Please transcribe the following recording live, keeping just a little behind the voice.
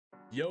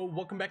Yo,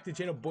 welcome back to the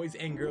channel, boys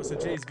and girls. So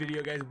today's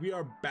video, guys, we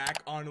are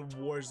back on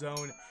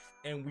Warzone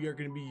and we are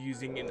going to be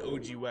using an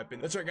OG weapon.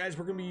 That's right, guys,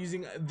 we're going to be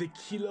using the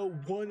Kilo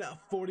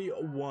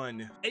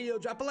 141. Hey, yo,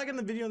 drop a like on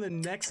the video in the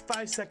next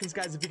 5 seconds,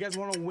 guys, if you guys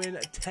want to win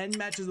 10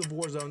 matches of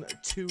Warzone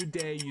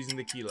today using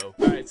the Kilo.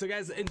 All right, so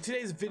guys, in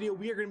today's video,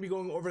 we are going to be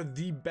going over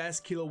the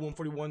best Kilo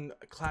 141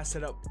 class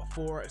setup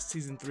for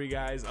season 3,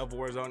 guys, of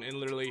Warzone. And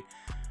literally,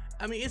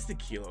 I mean, it's the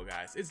Kilo,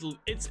 guys.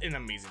 It's an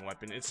amazing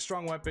weapon. It's a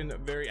strong weapon,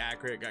 very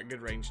accurate, got good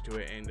range to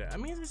it, and I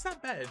mean, it's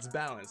not bad. It's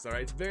balanced, all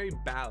right? It's very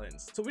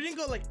balanced. So we didn't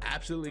go like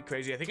absolutely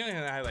crazy. I think I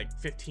only had like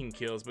 15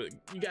 kills, but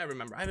you gotta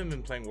remember, I haven't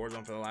been playing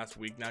Warzone for the last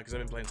week now because I've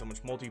been playing so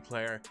much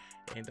multiplayer,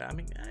 and I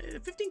mean,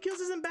 15 kills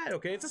isn't bad,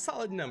 okay? It's a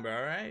solid number,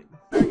 all right?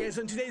 All right, guys,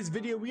 so in today's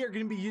video, we are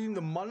going to be using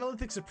the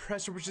monolithic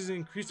suppressor, which is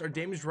increase our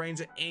damage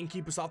range and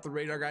keep us off the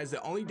radar, guys. The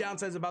only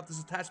downsides about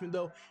this attachment,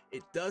 though,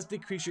 it does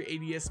decrease your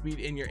ADS speed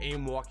and your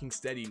aim walking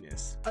steadiness.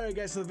 All right,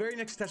 guys, so the very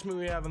next attachment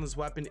we have on this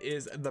weapon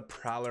is the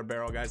Prowler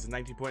barrel, guys. The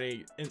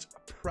 19.8-inch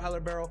Prowler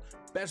barrel,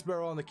 best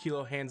barrel on the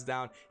Kilo, hands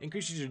down.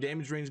 Increases your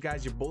damage range,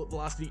 guys, your bullet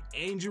velocity,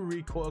 and your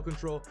recoil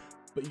control.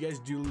 But you guys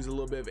do lose a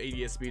little bit of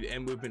ADS speed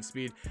and movement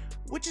speed,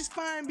 which is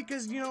fine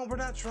because, you know, we're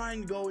not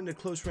trying to go into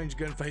close range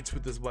gunfights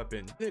with this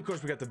weapon. And of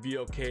course, we got the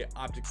VOK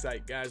optic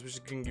sight, guys,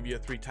 which can give you a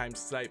 3x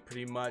sight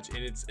pretty much, and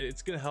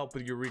it's gonna help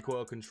with your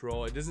recoil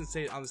control. It doesn't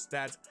say it on the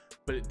stats,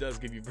 but it does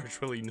give you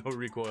virtually no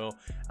recoil.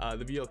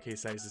 The VOK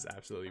sight is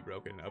absolutely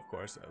broken, of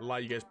course. A lot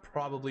of you guys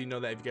probably know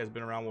that if you guys have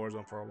been around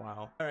Warzone for a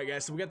while. All right,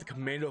 guys, so we got the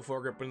Commando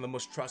foregrip, one of the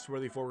most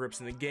trustworthy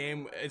foregrips in the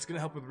game. It's gonna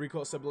help with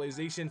recoil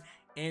stabilization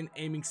and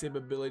aiming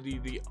stability.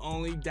 The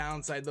only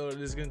downside, though, it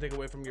is going to take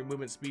away from your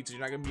movement speed, so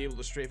you're not going to be able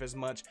to strafe as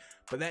much,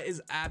 but that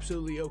is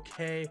absolutely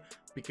okay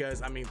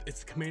because, I mean,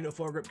 it's the Commando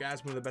foregrip,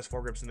 guys, one of the best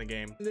foregrips in the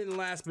game. And then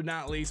last but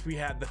not least, we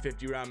have the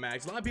 50 round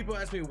mags. A lot of people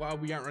ask me why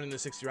we aren't running the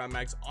 60 round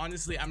mags.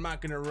 Honestly, I'm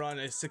not going to run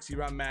a 60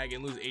 round mag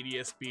and lose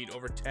ADS speed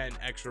over 10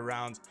 extra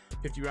rounds.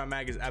 50 round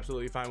mag is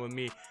absolutely fine with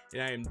me,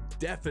 and I am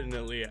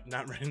definitely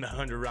not running the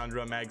 100 round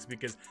drum mags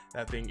because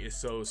that thing is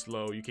so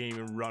slow. You can't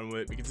even run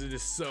with it because it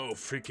is so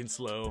freaking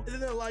slow.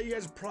 And then a lot of you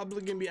guys are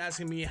probably gonna be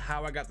asking me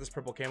how I got this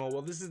purple camo.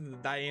 Well, this is the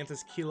Dianthus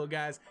Kilo,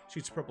 guys.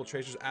 Shoots purple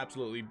tracers,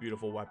 absolutely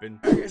beautiful weapon.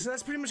 Okay, so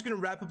that's pretty much gonna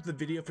wrap up the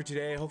video for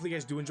today. Hopefully you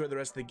guys do enjoy the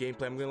rest of the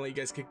gameplay. I'm gonna let you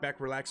guys kick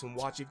back, relax, and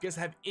watch. If you guys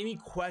have any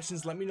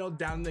questions, let me know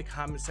down in the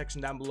comment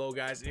section down below,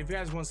 guys. And if you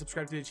guys want to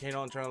subscribe to the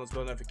channel and turn on those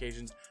bell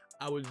notifications,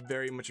 I would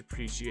very much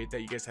appreciate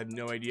that. You guys have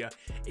no idea.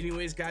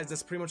 Anyways, guys,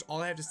 that's pretty much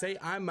all I have to say.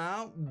 I'm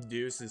out.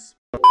 Deuces.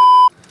 What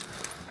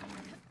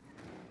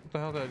the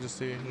hell did I just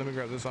see? Let me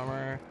grab this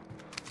armor.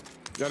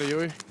 Got a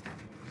Yui?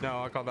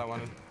 No, I caught that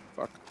one.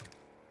 Fuck.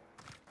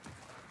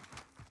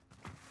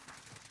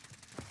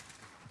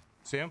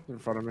 See him? In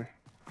front of me.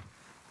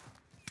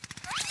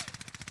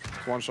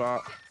 One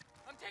shot.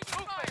 I'm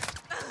taking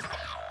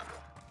fire.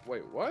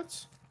 Wait,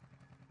 what?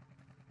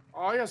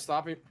 Oh, I gotta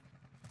stop him.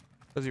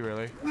 Does he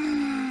really?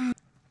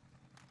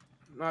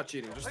 Not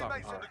cheating, just stop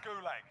him. Teammates in the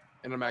gulag.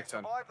 In a Mac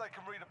 10. Survive, they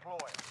can redeploy.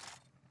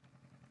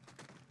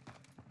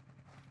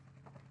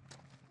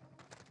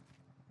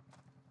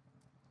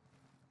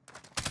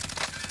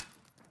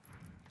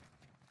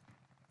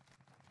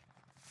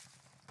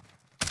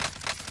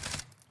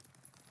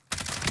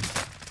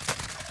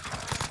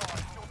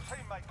 Your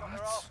teammate got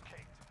their ass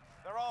kicked.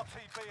 They're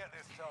RTB at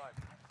this time.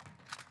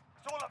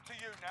 It's all up to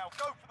you now.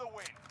 Go for the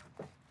win.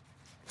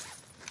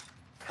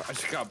 I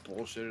just got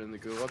bullshitted in the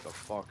goo. What the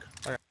fuck?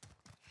 Okay.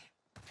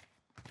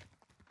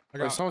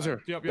 Wait, someone's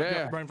here. Yep,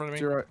 Yeah, right in front of me.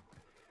 To your right.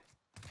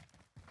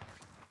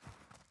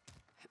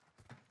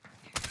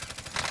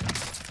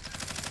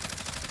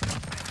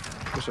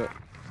 Good shit.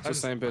 It's the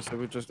same bitch that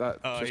we just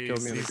just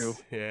killed me in the goo.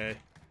 Yeah,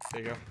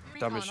 there you go.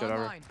 Dumbest shit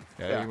ever.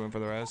 Yeah, you went for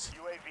the res.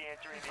 UAV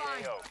entering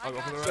the AO. I'll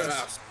go for the They're res.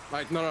 ass.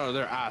 Like, no,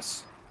 they're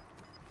ass.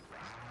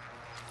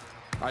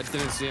 I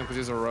didn't see him because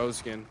he's a rose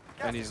skin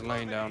and he's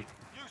laying down.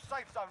 New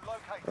safe zone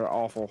located. They're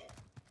awful.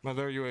 Well,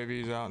 their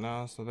UAV's out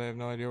now, so they have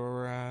no idea where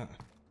we're at.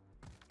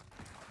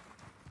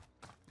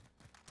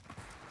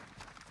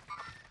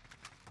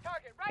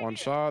 Target right One here.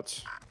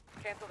 shot.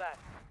 Cancel that.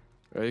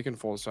 Yeah, you can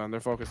full send. They're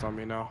focused on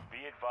me now. Be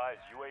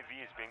advised,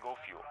 UAV is bingo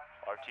fuel.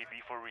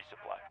 RTB for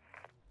resupply.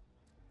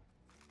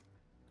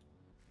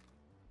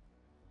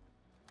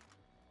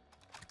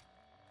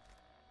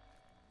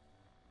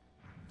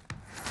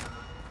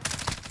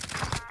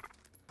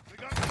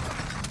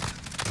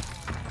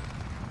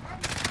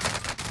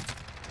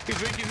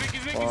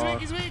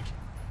 He's weak.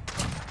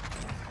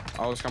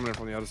 I was coming in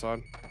from the other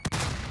side.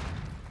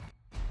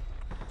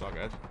 It's all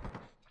good.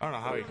 I don't know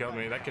how he killed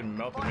me. That kid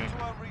melted me.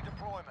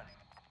 Redeployment.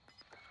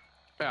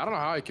 Yeah, I don't know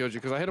how I killed you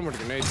because I hit him with a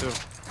grenade too.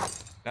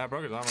 Yeah, I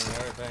broke his armor and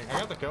everything. I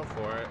got the kill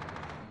for it.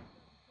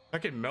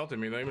 That kid melted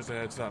me. They must have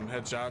had some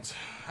headshots.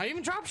 I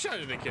even drop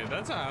shotted the kid.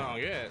 That's how I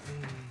don't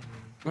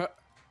get.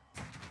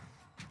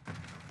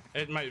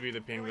 It might be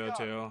the ping though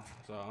too.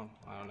 So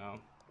I don't know.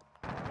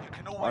 You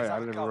can Oh always yeah, I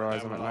have a didn't go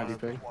realize at I'm at them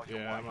 90 ping. while you're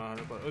Yeah, I'm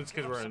waiting. 100. It's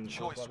because we're in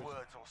Choice close.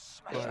 words or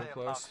smash Close, their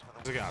close. mugs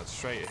with a We got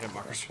straight hit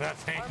markers for that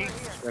thing.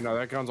 Yeah, no,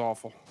 that gun's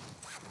awful.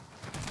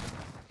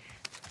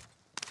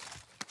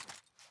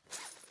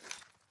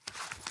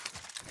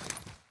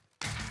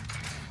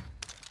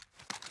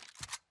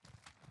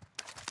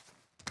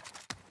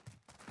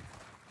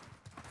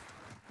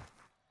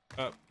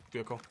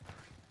 vehicle.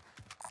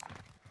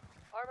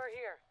 Armor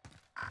here.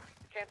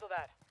 Cancel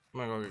that. I'm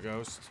gonna go get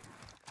Ghost.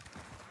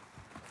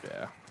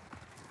 Yeah.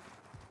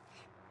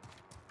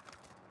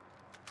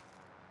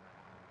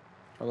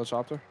 Other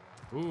chopper?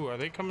 Ooh, are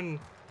they coming?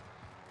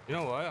 You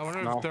know what? I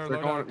wonder No, if they're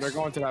they're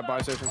going to that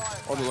buy station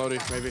or the Lodi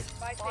maybe.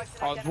 Buy station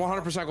Oh,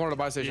 identified. 100% going to the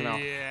buy station now.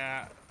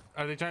 Yeah.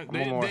 Are they turning?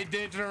 One more. They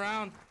did turn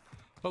around.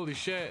 Holy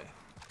shit.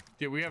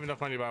 Dude, we have enough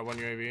money to buy one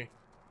UAV.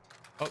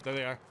 Oh, there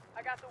they are.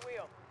 I got the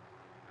wheel.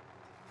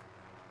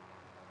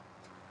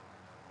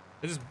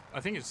 This is,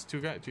 I think it's two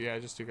guys. Yeah,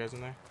 just two guys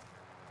in there.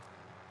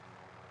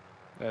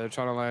 Yeah, they're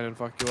trying to land and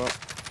fuck you up.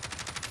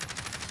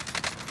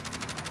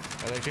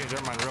 Yeah, they changed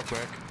their mind real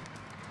quick.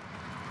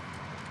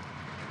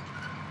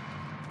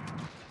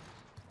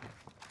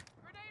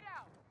 Grenade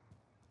out.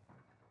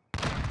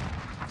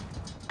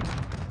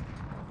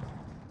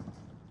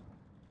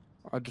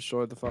 I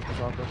destroyed the fucking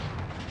chopper.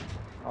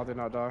 How did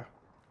not die?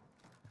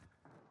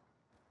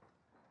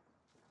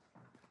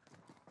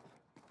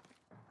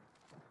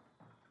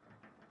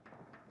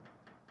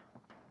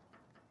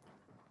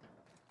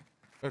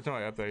 There's no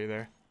way up there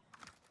either.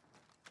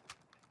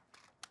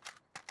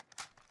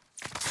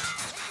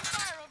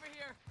 Fire over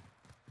here.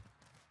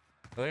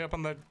 Are they up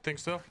on the thing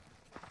still?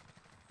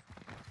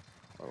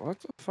 What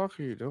the fuck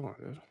are you doing,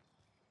 dude?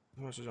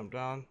 I must have jumped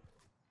down.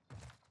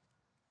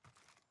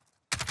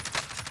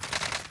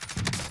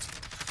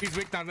 He's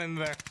weak down in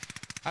there.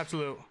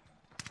 Absolute.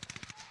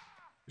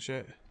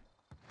 Shit.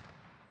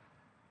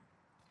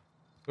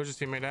 Where's his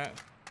teammate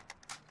at?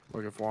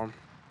 Looking for him.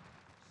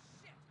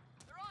 Shit.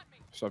 They're on me.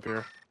 Just up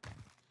here.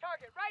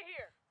 Target right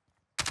here.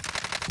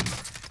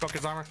 Fuck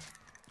his armor.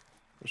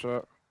 What's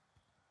up?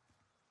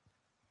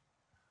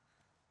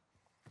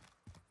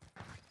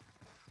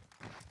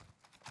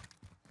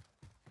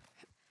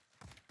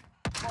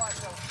 Fire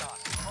sales done.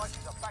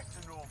 Prices are back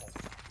to normal.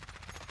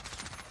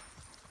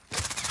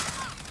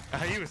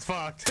 He was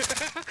fucked.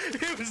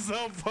 He was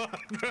so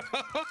fucked, bro.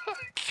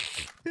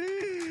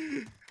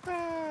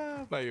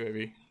 Bye,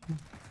 UAV.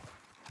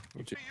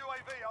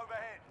 UAV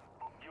overhead.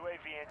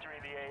 UAV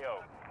entering the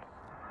AO.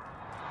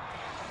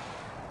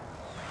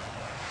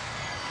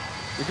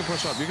 You can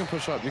push up. You can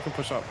push up. You can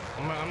push up.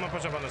 I'm gonna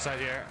push up on the side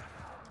here.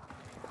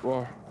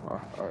 Well,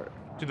 alright.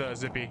 To the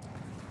zippy.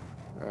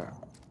 Yeah.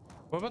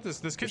 What about this?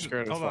 This kid.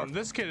 scared as Hold on. fuck.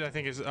 This kid, I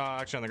think, is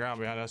actually on the ground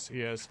behind us.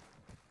 He is.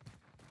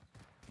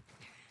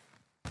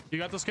 You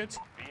got those kids?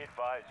 Be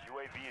advised,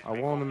 UAV is I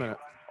will in a minute.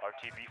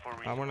 RTB for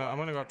I'm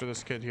gonna go after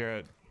this kid here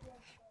at.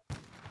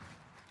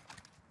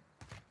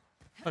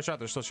 Oh, shot!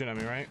 They're still shooting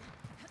at me, right?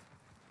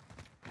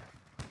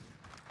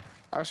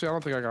 Actually, I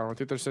don't think I got him. I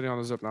think they're sitting on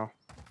the zip now.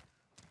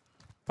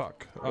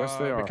 Fuck. Yes,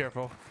 they are. Be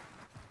careful.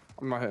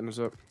 I'm not hitting the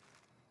zip.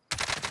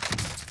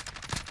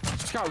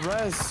 Just got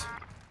res.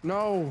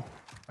 No.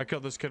 I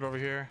killed this kid over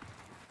here.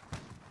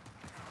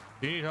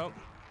 Do you need help?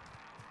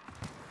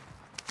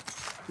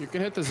 You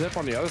can hit the zip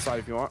on the other side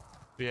if you want.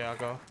 Yeah, I'll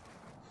go.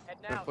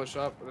 Heading Then out. push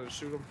up and then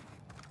shoot him.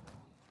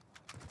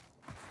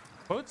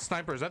 Oh, it's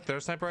sniper. Is that their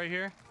sniper right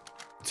here?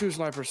 Two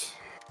snipers.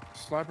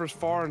 Snipers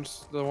far and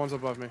the ones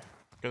above me.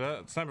 Cause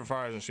that sniper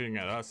fire isn't shooting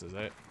at us, is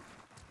it?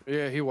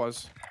 Yeah, he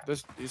was.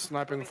 He's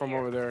sniping from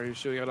over there. He's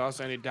shooting at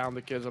us and he downed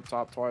the kids up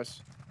top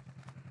twice.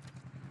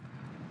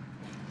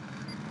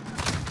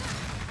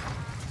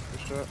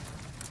 Good shit.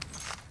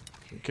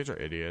 Kids are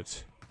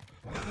idiots.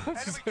 Enemy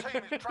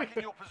team is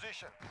tracking your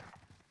position.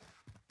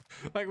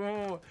 Like,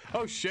 whoa.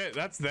 Oh shit,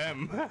 that's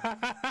them. No.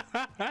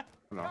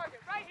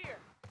 Target right here.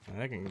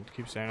 They can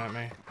keep staring at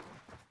me.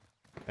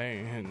 They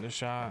ain't hitting the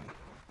shot.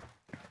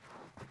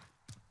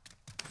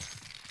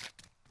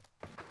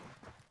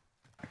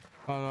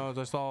 Oh no,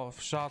 there's all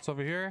shots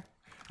over here.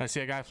 I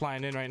see a guy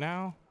flying in right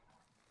now.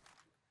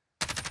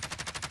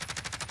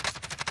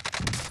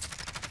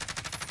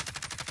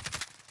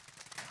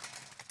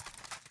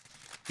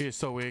 He is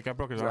so weak. I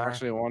broke his It's arm.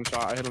 actually a one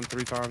shot. I hit him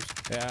 3 times.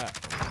 Yeah.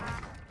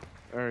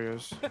 There he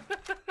is.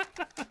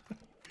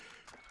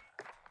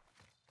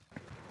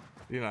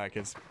 You know that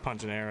kid's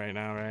punching air right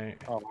now, right?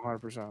 Oh,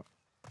 100%.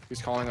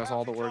 He's calling us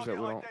all the words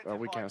that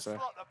we can't say.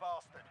 Slot the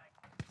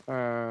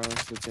bastard.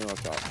 It's the team up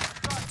top.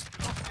 Lost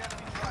the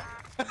enemy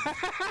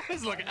track.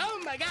 He's looking.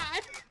 Oh my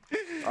god.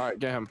 All right,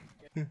 get him.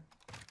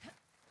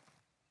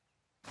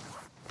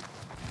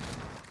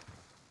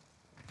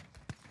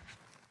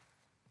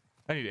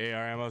 I need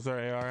AR ammo. Is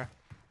there AR?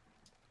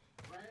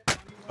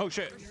 Oh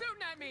shit. They're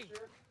shooting at me.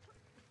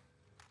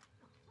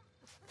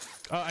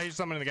 Oh, I used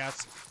something in the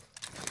gas.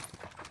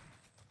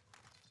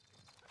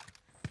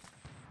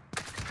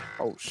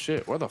 Oh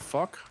shit, where the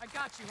fuck? I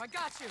got you. I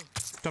got you.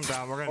 Jump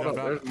down. We're gonna Hold jump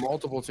up, down. there's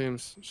multiple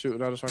teams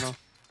shooting at us right now.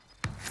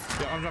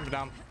 Yeah, I'm jumping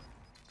down.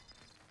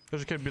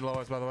 There's a kid below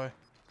us, by the way.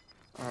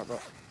 All right, bro.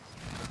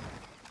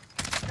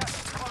 Gas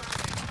is closing.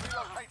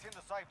 Relocating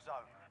the safe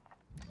zone.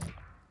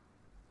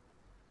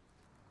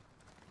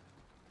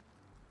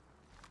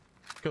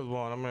 Killed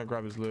one. I'm gonna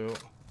grab his loot.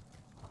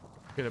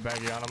 Get a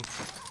baggie on him.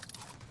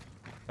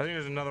 I think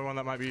there's another one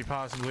that might be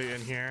possibly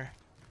in here.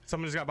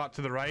 Someone just got bought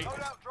to the right.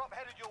 Loadout drop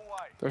headed your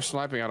way. They're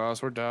sniping at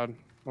us. We're dead.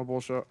 No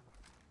bullshit.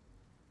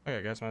 Okay,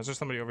 I guess, man. Is there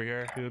somebody over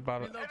here? He's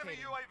about it. Enemy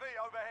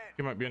UAV overhead.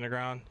 He might be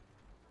underground.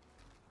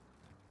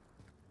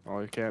 Oh,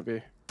 you can't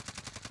be.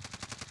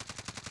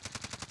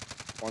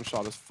 One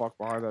shot is fucked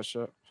behind that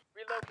shit.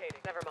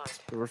 Relocating. Never mind.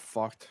 We were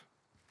fucked.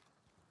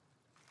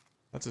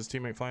 That's his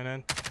teammate flying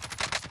in.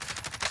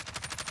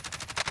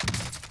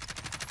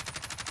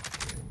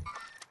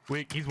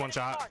 Weak. He's one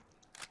shot.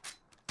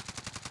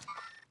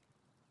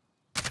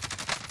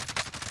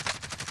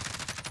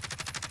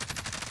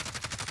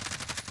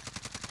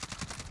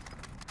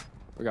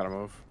 We gotta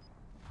move.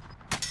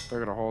 They're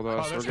gonna hold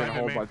us. they're We're gonna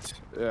sniping hold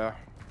me. yeah.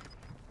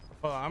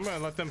 Well, I'm gonna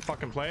let them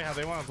fucking play how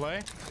they want to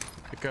play,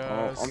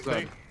 because I'm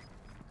dead.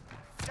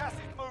 Gas is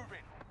moving.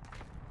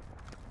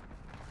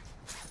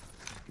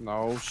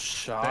 No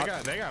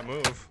shot. they got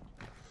move.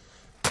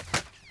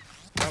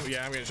 Oh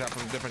yeah, I'm getting shot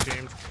from different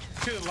teams.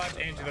 To the left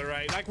and to the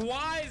right. Like,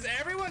 why is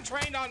everyone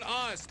trained on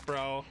us,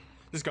 bro?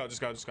 Just go, just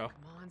go, just go.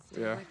 Come on,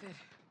 stay Yeah. with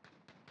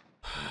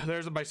it.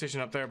 There's a buy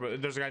station up there,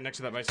 but there's a guy next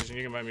to that buy station.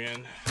 You can buy me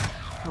in.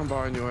 I'm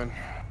buying you in.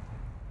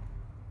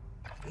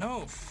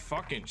 No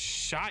fucking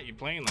shot you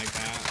playing like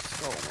that.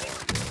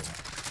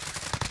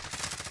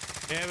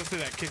 Yeah, let's do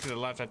that kick to the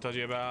left I told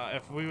you about.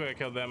 If we would have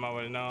killed them, I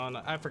would have known.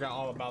 I forgot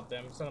all about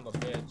them. Son of a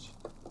bitch.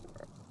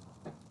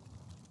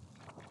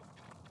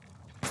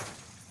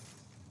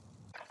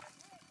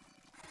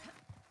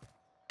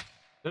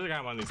 There's a guy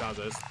in one of these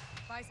houses.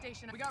 Buy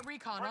station. We got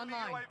recon Friendly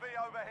online.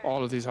 UAV overhead.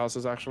 All of these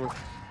houses actually.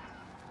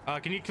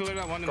 Can you clear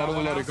that one in Go that to the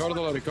one loading, house? go to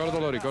the loading, go to the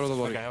loading, go to the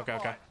loading. Okay, okay,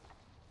 okay.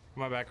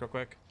 Come on back real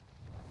quick.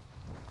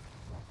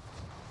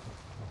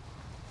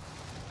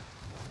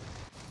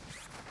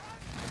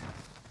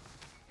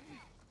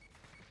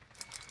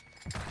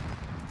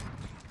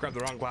 Grab the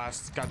wrong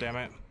glass. God damn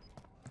it.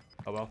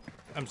 Oh well.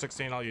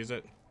 M16, I'll use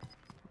it.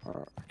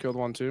 Killed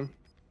one too.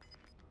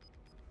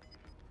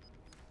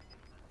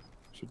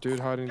 There's a dude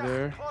hiding Gas is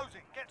there.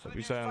 closing. Get to the We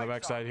new set on the safe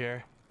back zone. side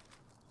here.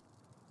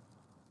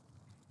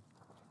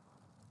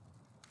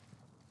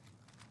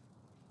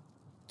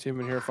 Team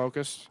in here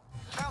focused.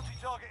 Bounty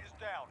target is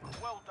down.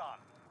 Well done.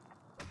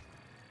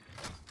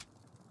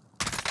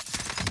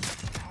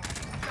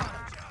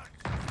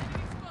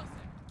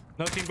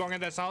 No team going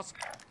in this house.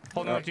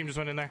 Whole another team just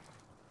went in there.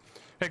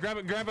 Hey, grab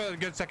a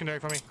good secondary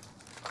for me.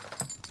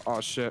 Oh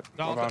shit.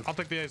 No, My I'll, bad. I'll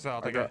take the ace. I'll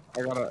I take got, it.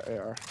 I got an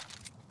AR.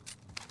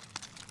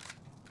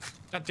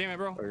 God damn it,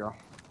 bro. There you go.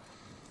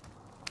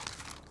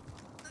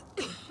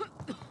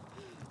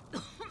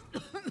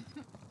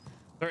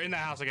 They're in the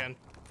house again.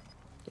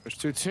 There's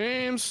two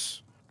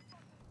teams.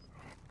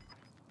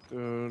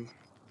 Dude.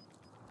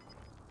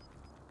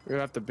 We're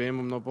gonna have to beam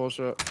them, no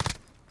bullshit.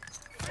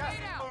 Gas is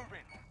out.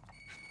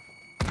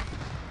 moving.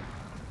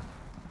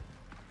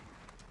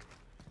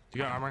 You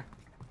got armor?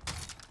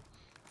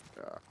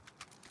 Yeah.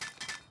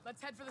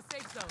 Let's head for the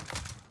safe zone.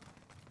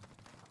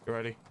 You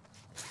ready?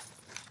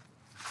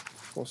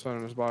 Full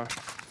center is by. Enemy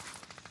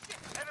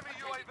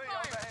UAV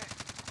overhead.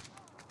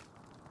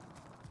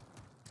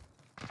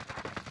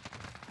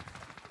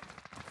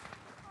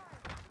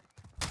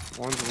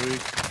 One's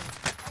weak.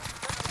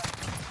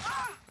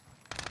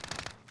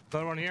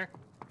 Another one here.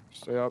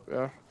 Stay up,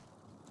 yeah.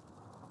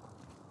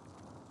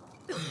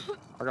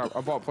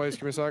 I bought plates,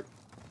 give me a sec.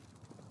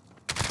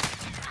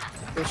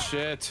 Good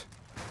shit.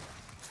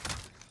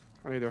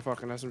 I need their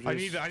fucking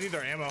SMGs. I need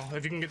their ammo.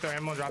 If you can get their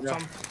ammo, drop Yeah.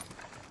 some.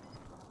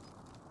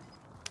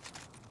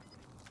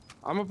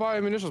 I'm gonna buy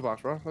a munitions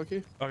box, bro.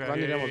 Lucky. Okay. I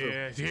need Yeah, ammo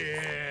too.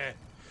 yeah.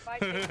 Buy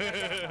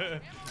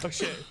station. Oh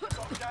shit.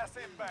 Got gas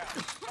inbound.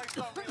 Safe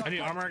zone I need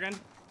relocated. armor again.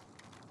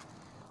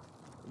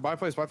 Buy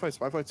plates, buy plates,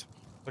 buy plates.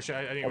 Oh shit.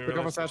 I didn't Oh, even pick up a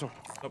realize. satchel.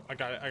 Nope, I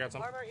got it. I got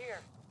some. Armor here.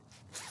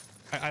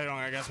 I don't.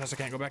 I guess I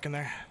can't go back in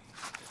there.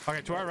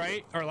 Okay, to our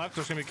right or left,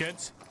 there's gonna be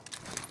kids.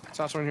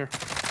 Satchel in here.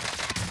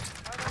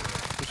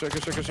 Good shit,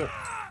 good shit, good shit.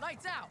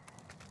 Lights out.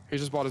 He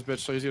just bought his bitch,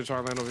 so he's gonna try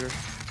and land over here.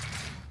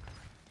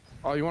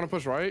 Oh, you wanna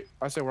push right?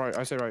 I say right,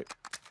 I say right.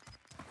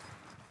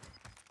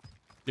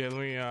 Yeah, let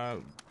me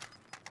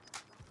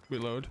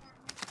reload.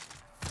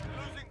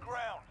 Losing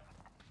ground.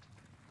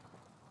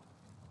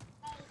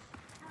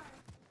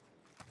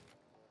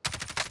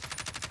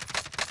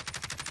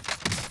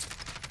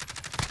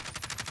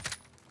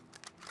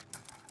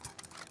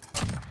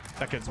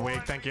 That kid's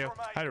weak. Thank you.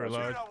 I had to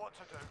reload. You know what to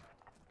do.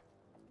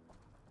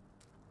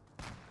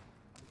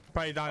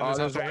 Probably down in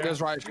this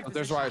house right here.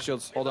 there's riot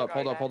shields. Hold up,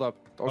 hold up, hold up.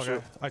 Don't Okay,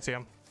 shoot. I see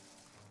him.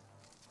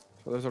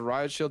 So there's a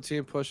riot shield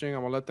team pushing.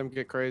 I'm gonna let them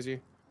get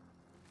crazy.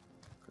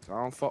 'Cause I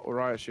don't fuck with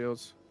riot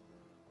shields.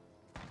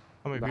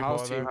 How many The people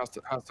house are team there?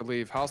 has to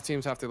leave. House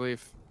teams have to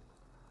leave.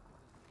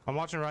 I'm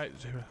watching right.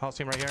 House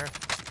team right here.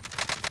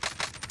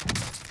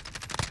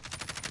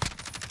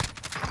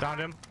 Downed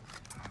him.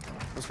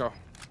 Let's go.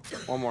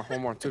 One more,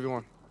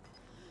 2v1.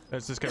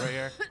 There's this kid right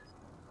here.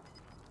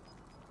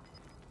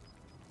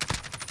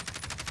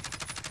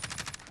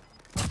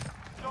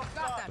 Job Got done.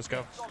 that. Let's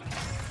go.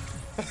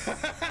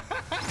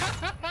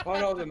 Oh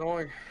no, it's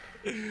annoying.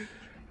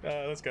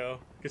 Let's go.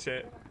 Good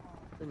shit.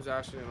 It was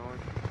actually annoying.